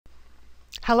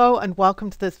Hello and welcome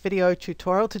to this video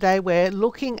tutorial. Today we're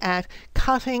looking at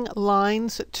cutting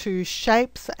lines to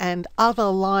shapes and other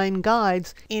line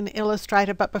guides in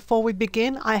Illustrator. But before we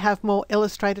begin, I have more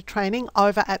Illustrator training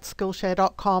over at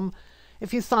Skillshare.com.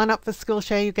 If you sign up for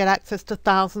Skillshare, you get access to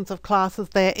thousands of classes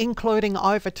there, including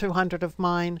over 200 of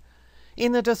mine.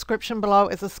 In the description below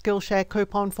is a Skillshare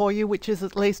coupon for you, which is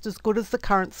at least as good as the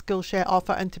current Skillshare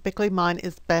offer, and typically mine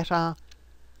is better.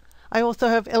 I also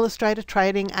have Illustrator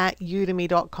trading at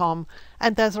udemy.com,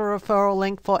 and there's a referral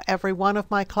link for every one of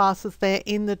my classes there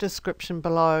in the description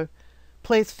below.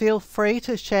 Please feel free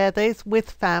to share these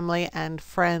with family and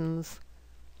friends.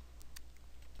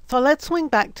 So let's swing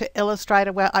back to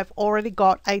Illustrator where I've already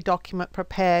got a document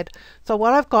prepared. So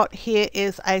what I've got here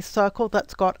is a circle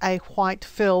that's got a white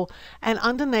fill, and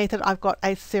underneath it I've got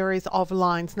a series of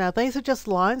lines. Now these are just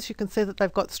lines. You can see that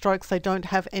they've got strokes. They don't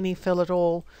have any fill at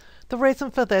all. The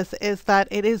reason for this is that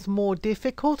it is more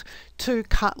difficult to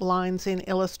cut lines in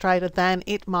Illustrator than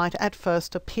it might at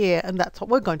first appear, and that's what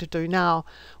we're going to do now.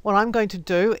 What I'm going to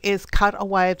do is cut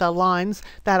away the lines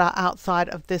that are outside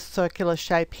of this circular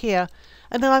shape here,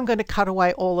 and then I'm going to cut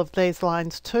away all of these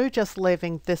lines too, just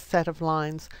leaving this set of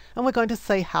lines, and we're going to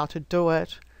see how to do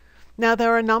it. Now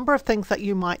there are a number of things that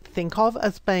you might think of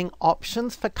as being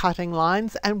options for cutting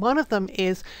lines, and one of them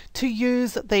is to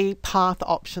use the path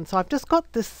option. So I've just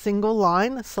got this single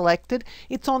line selected.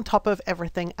 It's on top of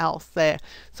everything else there.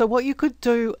 So what you could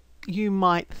do, you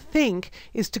might think,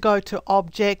 is to go to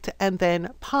Object and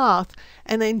then Path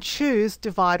and then choose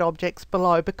Divide Objects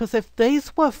Below, because if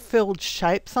these were filled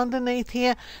shapes underneath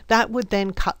here, that would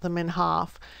then cut them in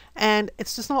half. And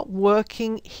it's just not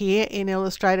working here in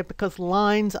Illustrator because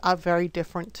lines are very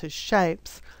different to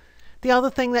shapes. The other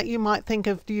thing that you might think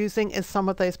of using is some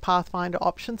of these Pathfinder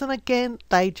options, and again,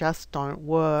 they just don't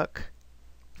work.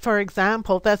 For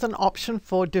example, there's an option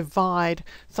for divide.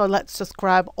 So let's just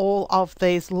grab all of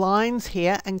these lines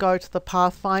here and go to the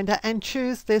Pathfinder and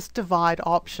choose this divide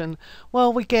option.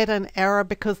 Well, we get an error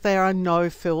because there are no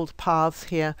filled paths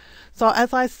here. So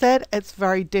as I said, it's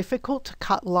very difficult to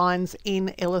cut lines in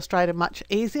Illustrator, much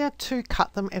easier to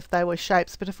cut them if they were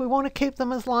shapes. But if we want to keep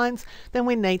them as lines, then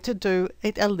we need to do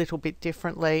it a little bit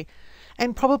differently.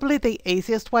 And probably the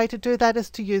easiest way to do that is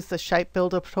to use the Shape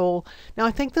Builder tool. Now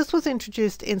I think this was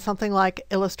introduced in something like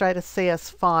Illustrator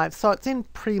CS5, so it's in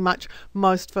pretty much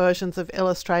most versions of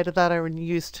Illustrator that are in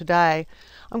use today.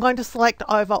 I'm going to select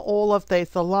over all of these,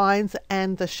 the lines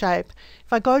and the shape.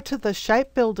 If I go to the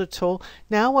Shape Builder tool,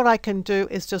 now what I can do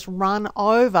is just run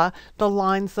over the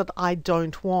lines that I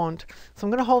don't want. So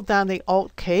I'm going to hold down the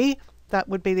Alt key. That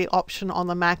would be the option on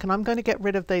the Mac, and I'm going to get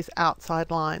rid of these outside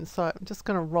lines. So I'm just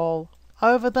going to roll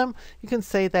over them. You can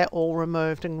see they're all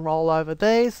removed, and roll over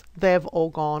these, they've all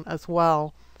gone as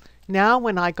well. Now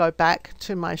when I go back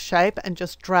to my shape and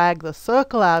just drag the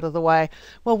circle out of the way,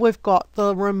 well, we've got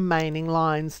the remaining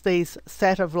lines. These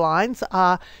set of lines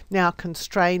are now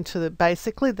constrained to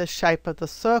basically the shape of the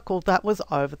circle that was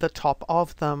over the top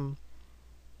of them.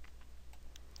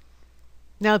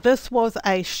 Now this was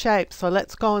a shape, so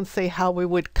let's go and see how we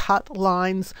would cut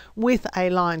lines with a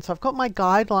line. So I've got my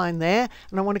guideline there,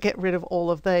 and I want to get rid of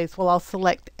all of these. Well, I'll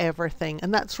select everything,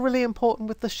 and that's really important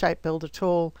with the Shape Builder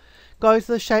tool. Go to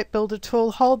the Shape Builder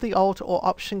tool, hold the Alt or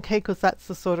Option key, because that's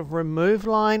the sort of remove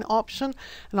line option,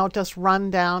 and I'll just run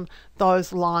down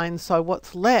those lines. So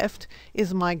what's left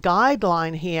is my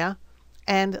guideline here,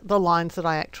 and the lines that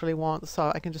I actually want.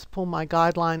 So I can just pull my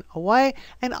guideline away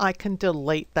and I can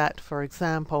delete that, for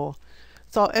example.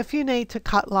 So if you need to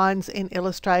cut lines in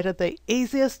Illustrator, the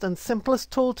easiest and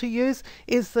simplest tool to use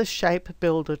is the Shape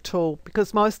Builder tool,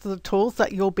 because most of the tools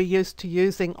that you'll be used to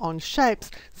using on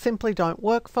shapes simply don't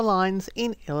work for lines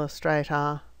in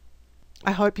Illustrator.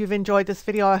 I hope you've enjoyed this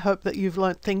video. I hope that you've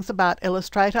learnt things about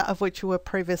Illustrator of which you were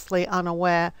previously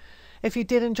unaware. If you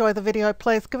did enjoy the video,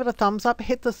 please give it a thumbs up,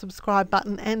 hit the subscribe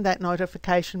button and that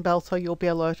notification bell so you'll be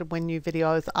alerted when new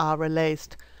videos are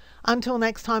released. Until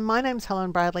next time, my name's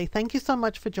Helen Bradley. Thank you so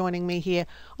much for joining me here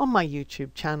on my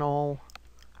YouTube channel.